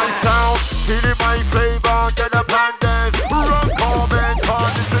feeling my sound? Feeling my flavor? Get up and dance. Run, comment,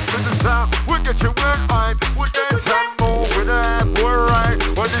 listen to the sound. We'll get you where I'm. We'll dance and move with the we're right.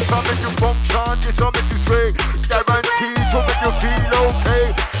 Well, this will make you function. This will make you sway. Guaranteed to make you feel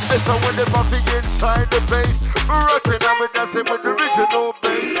okay. It's a when the buffy inside the bass. Rocking and we're dancing with the original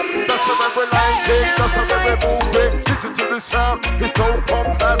bass. That's the way we like it, that's the way we move it. Listen to the sound, it's so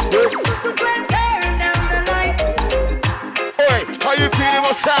fantastic. Hey, how you feeling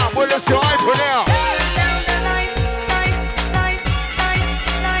my sound? Well, let's go on for now.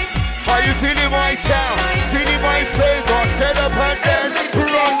 How you feeling my sound? Feeling my flavor? Get up and dance.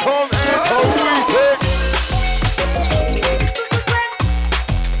 Rock on and so easy.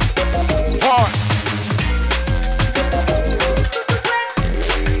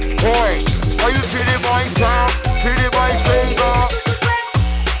 Boy, are you feeling my sound? Feeling my flavor?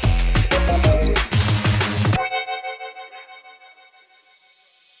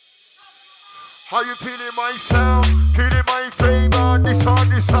 How you feeling my sound? Feeling my flavor? This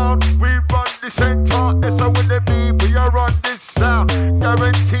sound. We run the center. That's how when they be. We are on this sound.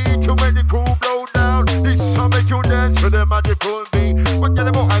 Guaranteed to make the crew blow down. This will make you dance with the magical beat. We're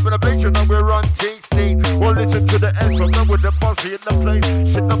getting more hype in the place, and we run things neat. Well, listen to the S of them with the boss in the place.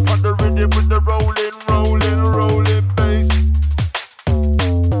 Sitting up on the rhythm with the rolling bass.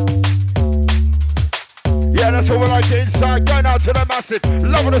 out to the massive.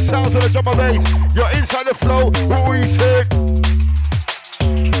 Loving the sounds of the drum and bass. You're inside the flow. Who we say?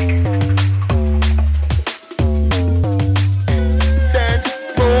 Dance,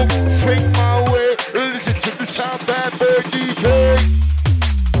 move, swing my way. Listen to the sound, bad boy DJ.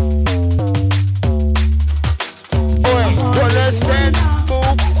 Well, let's dance,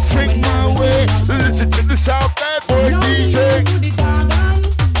 move, swing my way. Listen to the sound, bad boy DJ.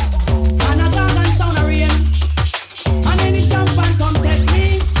 And a dog and sound a rain. And any jump and come test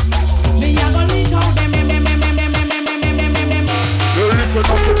me. Me a go leak out them. You listen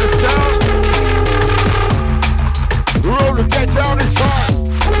up to the sound. Roll to get down inside.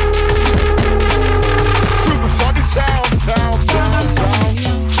 Supersonic sound.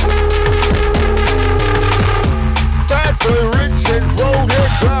 Bad boy rinse and roll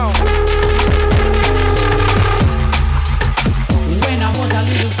it down. When I was a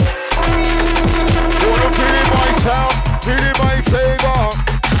little. Wanna feel my sound, feel my flavor.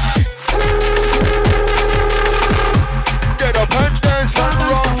 Get up and dance and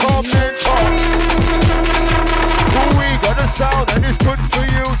rock up and talk. We got a sound and it's good for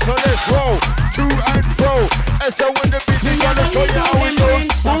you, so let's roll to and fro. And so when the beat is gonna show you how it goes.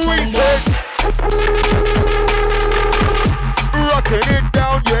 Who we say? Rocking it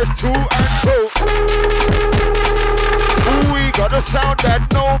down, yes, to and fro. We got a sound that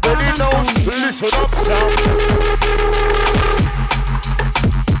nobody knows. Listen up, sound.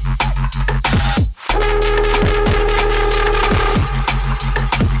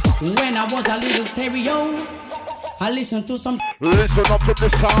 When I was a little stereo, I listened to some. Listen up to the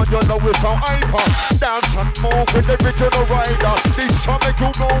sound, you know it's how hyper. Dance and move with the original rider. This song make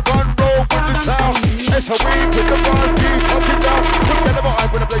you move and roll with the sound. It's a week with the ball beat, touch it down. Forget about I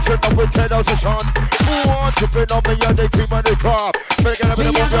with a blazing up with 10,000 shots. Who wants to fit on me and they cream on the car? Better get a bit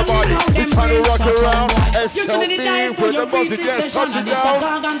of move your body. It's time to rock around. It's so big with the buzz, just touch it down.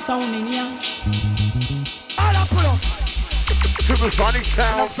 Supersonic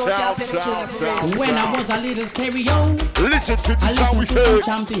sound. When I was a little stereo, listen to the I sound we listened to say.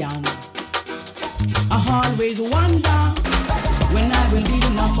 some champion. I always wonder when I will be the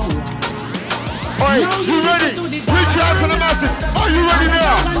number one. Alright, you ready? Reach out to the masses. Are you ready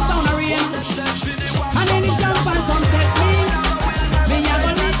now? And any jump and come test me. Me a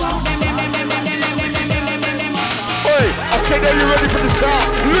go leak out them. Hey, I said, are you ready for the sound?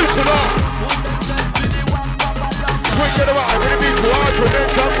 Listen up. Quick, get away. We're gonna be too hard to then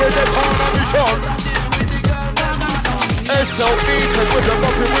jump with the pound on the shot. SLB, with the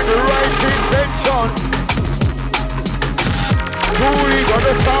muffin with the right intention. We got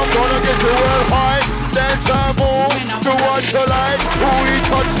the sound, gonna get you well high. Dance and move, do what you like. We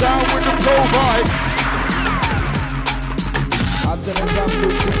touch down with the flow vibe. I'm telling some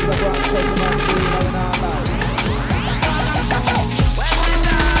good things about trust man doing in our life.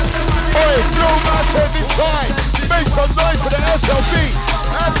 Hey, flow massive inside. Make some noise for the SLB.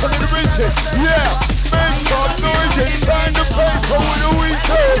 Anthony the Richard, yeah. Make some noise inside the place for what do we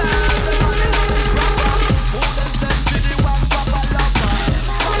say?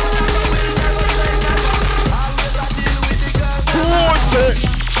 It.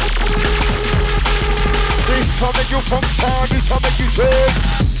 This song make you function, this song make you swing.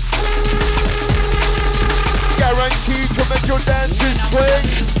 Guaranteed to make your dances swing.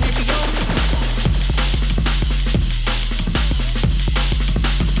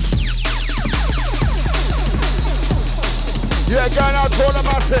 Yeah, going out to all the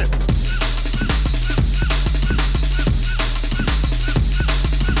massive.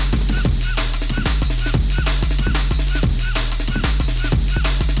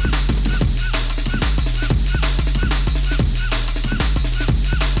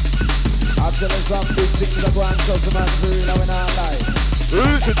 Telling some big things that go and trust the man for real and we're not lying.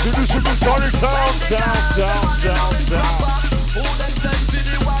 Listen to the supersonic sound. Who them send to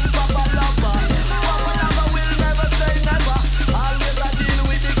the one Papa lover? Papa lover will never say never. Always I deal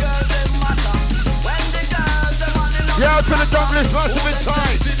with the girls them matter. When the girls them on the yeah, to the junglist massive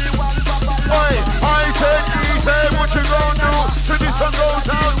inside. Oi, I said DJ, what you gonna do? To the sun goes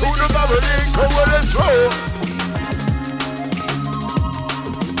down, to the bubbling, come with us roll.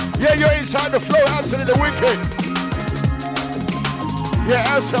 Yeah, you're inside the flow, absolutely wicked.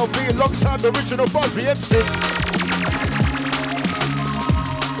 Yeah, SLB alongside the original Bosby MC.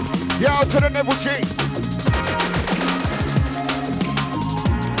 Yeah, out to the Neville G.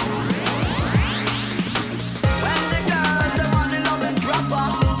 when the girls them on the love and proper.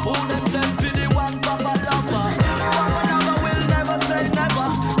 Who them send to the one Papa lover? Papa lover will never say never.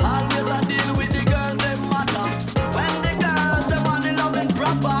 Always I deal with the girls them matter. When the girls them on the love and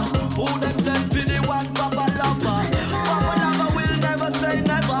proper. Who them send to the one Papa lover? Papa lover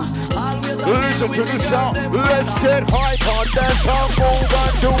to the sound. Let's get high, on dance and move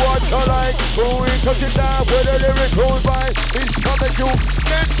and do what you like. We touch it down with a lyrical vibe. It's time to do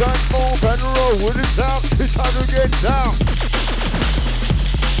dance and move and roll with the sound. It's time to get down.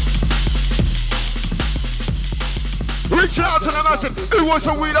 Reaching out to the massive. Who wants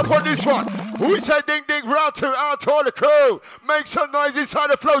a wheel up on this one? We say ding ding round to out to all the crew. Make some noise inside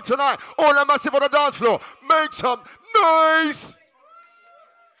the flow tonight. All the massive on the dance floor. Make some noise.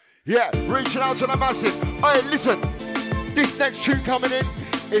 Yeah, reaching out to the massive. Hey, listen. This next tune coming in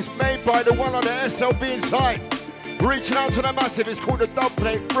is made by the one on the SLB inside. Reaching out to the massive. It's called the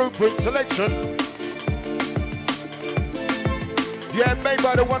Dubplate Blueprint Selection. Yeah, made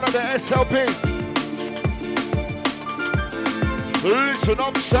by the one on the SLB. Listen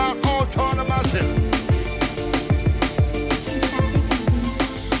up, sound all time the massive.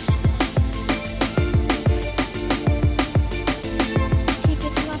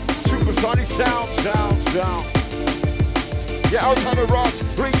 Supersonic sound. Yeah, out on the rocks,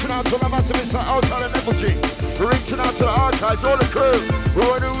 reaching out to the massive inside, out on the Level G. Reaching out to the archives, all the crew.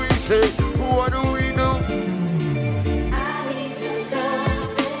 What do we say? What do we do?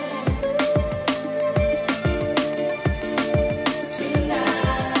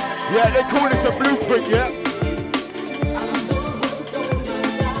 Yeah, they call this a blueprint, yeah?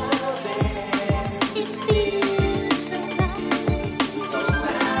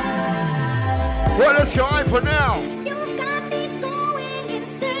 Well, let's go hyper now.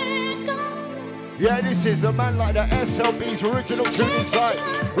 Yeah, this is a man like the SLB's original tune inside.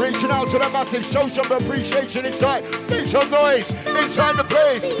 Reaching out to the massive, show some appreciation inside. Make some noise inside the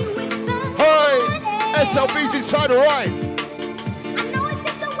place. Hey, SLB's inside, all right.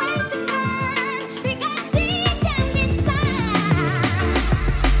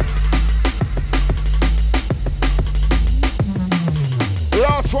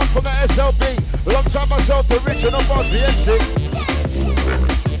 Last one from the SLB, alongside myself, the original boss, the MC.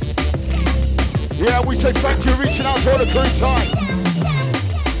 Yeah, we say thank you, reaching out to all the crew side.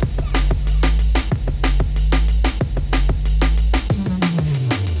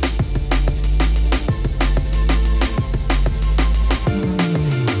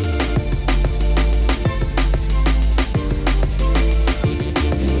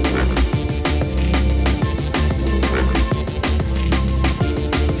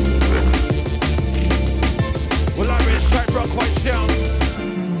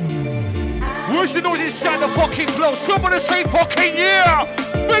 Somebody say fucking yeah!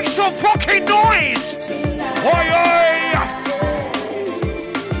 Make some fucking noise! Oi, oi!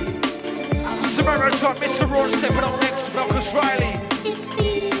 Samaritan, Mr. Ron stepping up next, Marcus Riley.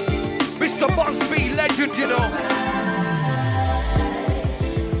 Mr. Busby, legend, you know.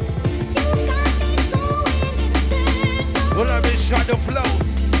 Well, I'm inside the flow.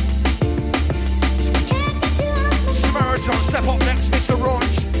 Samaritan, step up next, Mr. Ron,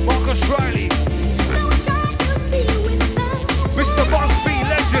 Marcus Riley. Mr. Busby,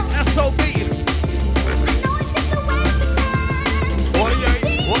 legend, SLB. Oi, oi,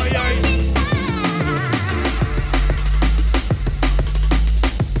 oi, oi.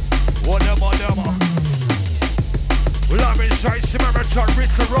 Whatever. Well, I'm inside Samaritan,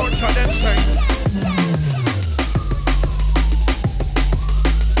 Mr. Roger, then say.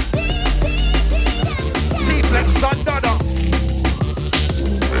 T-Flex, Dundada.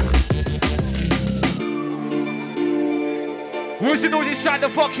 Who's it inside the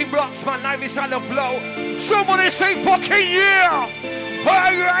fucking blocks, man? Live inside the flow. Somebody say fucking yeah!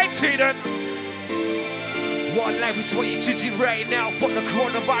 Alright, then. One life is what you're choosing right now. Fuck the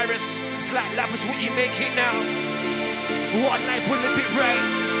coronavirus. It's like life is what you make it now. One life will live it right.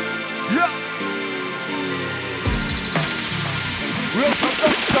 Yeah. Real some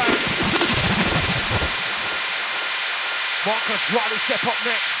outside. Marcus Riley step up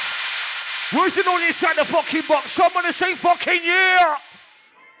next. Who's it on inside the fucking box? Somebody say fucking yeah!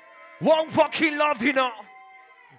 One fucking love, you know.